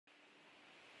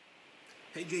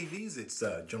Hey JVs, it's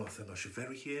Jonathan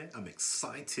Oshiveri here. I'm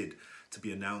excited to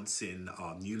be announcing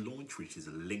our new launch, which is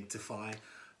Linkedtify.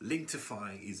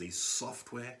 Linkedtify is a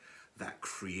software that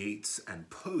creates and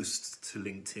posts to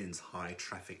LinkedIn's high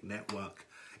traffic network.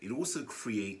 It also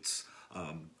creates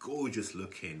gorgeous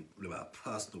looking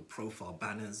personal profile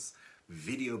banners,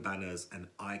 video banners, and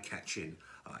eye-catching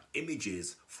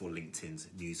images for LinkedIn's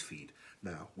newsfeed.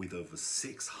 Now, with over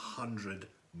 600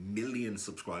 million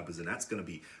subscribers, and that's going to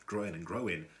be growing and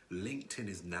growing, LinkedIn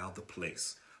is now the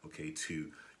place, okay, to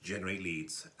generate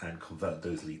leads and convert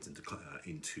those leads into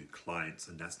clients.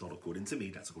 And that's not according to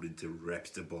me, that's according to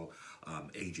reputable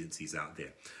agencies out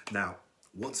there. Now,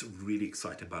 what's really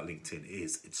exciting about LinkedIn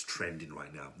is it's trending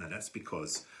right now. Now, that's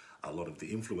because a lot of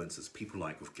the influencers, people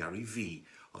like with Gary Vee,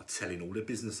 are telling all the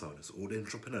business owners, all the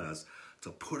entrepreneurs to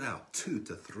put out 2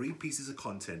 to 3 pieces of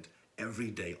content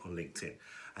every day on LinkedIn.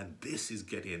 And this is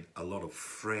getting a lot of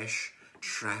fresh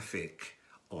traffic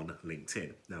on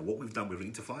LinkedIn. Now, what we've done with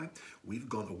Linkedtify, we've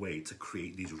gone away to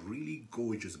create these really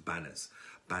gorgeous banners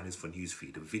for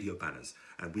newsfeed, video banners,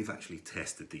 and we've actually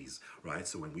tested these, right?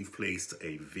 So when we've placed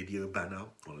a video banner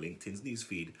on LinkedIn's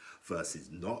newsfeed versus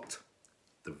not,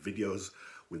 the videos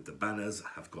with the banners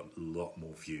have got a lot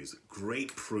more views.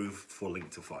 Great proof for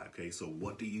Linkedtify, okay? So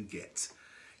what do you get?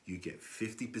 You get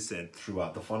 50%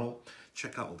 throughout the funnel.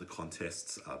 Check out all the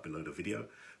contests below the video.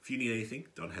 If you need anything,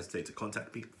 don't hesitate to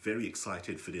contact me. Very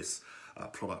excited for this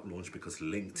product launch because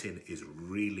LinkedIn is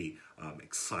really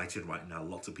excited right now.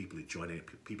 Lots of people are joining.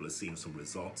 People are seeing some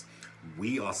results.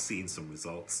 We are seeing some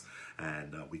results,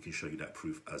 and we can show you that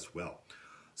proof as well.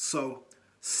 So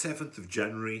 7th of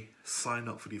January, sign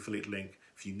up for the affiliate link.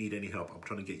 If you need any help, I'm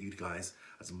trying to get you guys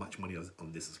as much money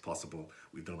on this as possible.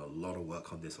 We've done a lot of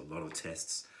work on this, a lot of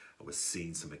tests, and we're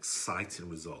seeing some exciting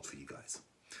results for you guys.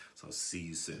 So I'll see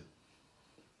you soon.